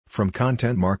From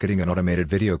content marketing and automated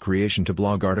video creation to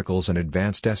blog articles and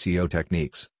advanced SEO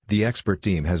techniques, the expert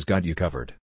team has got you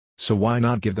covered. So why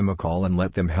not give them a call and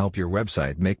let them help your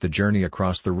website make the journey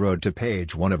across the road to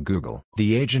page 1 of Google.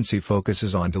 The agency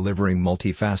focuses on delivering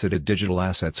multifaceted digital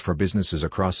assets for businesses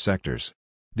across sectors.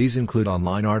 These include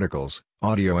online articles,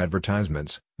 audio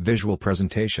advertisements, visual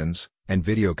presentations, and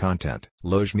video content.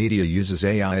 Loge Media uses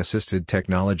AI-assisted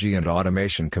technology and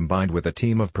automation combined with a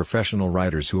team of professional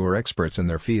writers who are experts in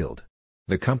their field.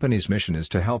 The company's mission is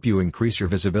to help you increase your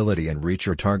visibility and reach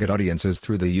your target audiences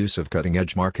through the use of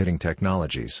cutting-edge marketing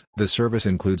technologies. The service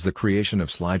includes the creation of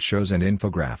slideshows and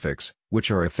infographics,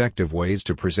 which are effective ways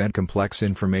to present complex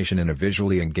information in a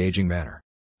visually engaging manner.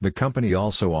 The company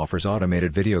also offers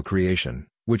automated video creation,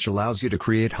 which allows you to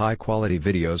create high-quality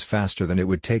videos faster than it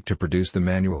would take to produce them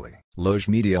manually. Loge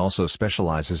Media also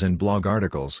specializes in blog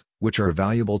articles, which are a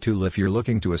valuable tool if you're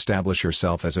looking to establish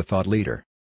yourself as a thought leader.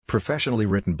 Professionally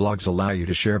written blogs allow you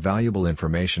to share valuable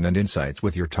information and insights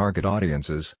with your target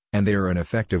audiences, and they are an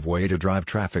effective way to drive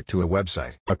traffic to a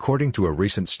website. According to a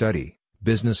recent study,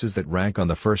 businesses that rank on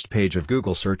the first page of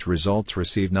Google search results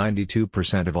receive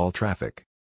 92% of all traffic.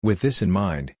 With this in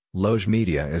mind, Loge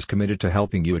Media is committed to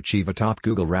helping you achieve a top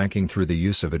Google ranking through the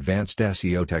use of advanced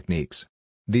SEO techniques.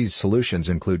 These solutions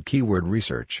include keyword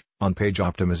research, on-page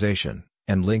optimization,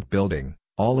 and link building,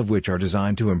 all of which are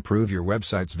designed to improve your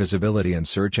website's visibility and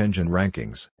search engine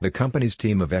rankings. The company's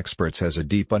team of experts has a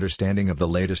deep understanding of the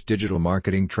latest digital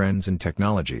marketing trends and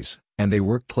technologies, and they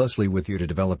work closely with you to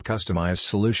develop customized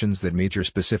solutions that meet your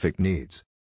specific needs.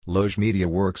 Loge Media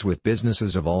works with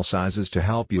businesses of all sizes to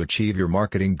help you achieve your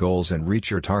marketing goals and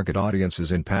reach your target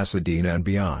audiences in Pasadena and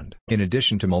beyond. In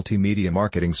addition to multimedia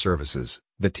marketing services,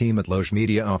 the team at Loge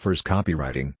Media offers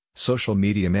copywriting, social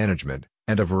media management,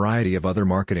 and a variety of other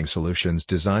marketing solutions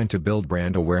designed to build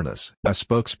brand awareness. A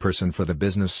spokesperson for the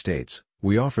business states,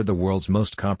 "We offer the world's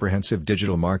most comprehensive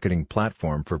digital marketing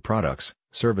platform for products,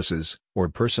 services, or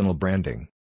personal branding.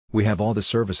 We have all the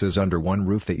services under one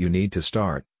roof that you need to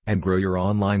start and grow your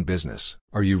online business."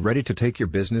 Are you ready to take your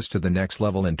business to the next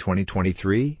level in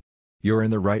 2023? You're in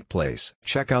the right place.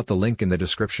 Check out the link in the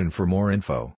description for more info.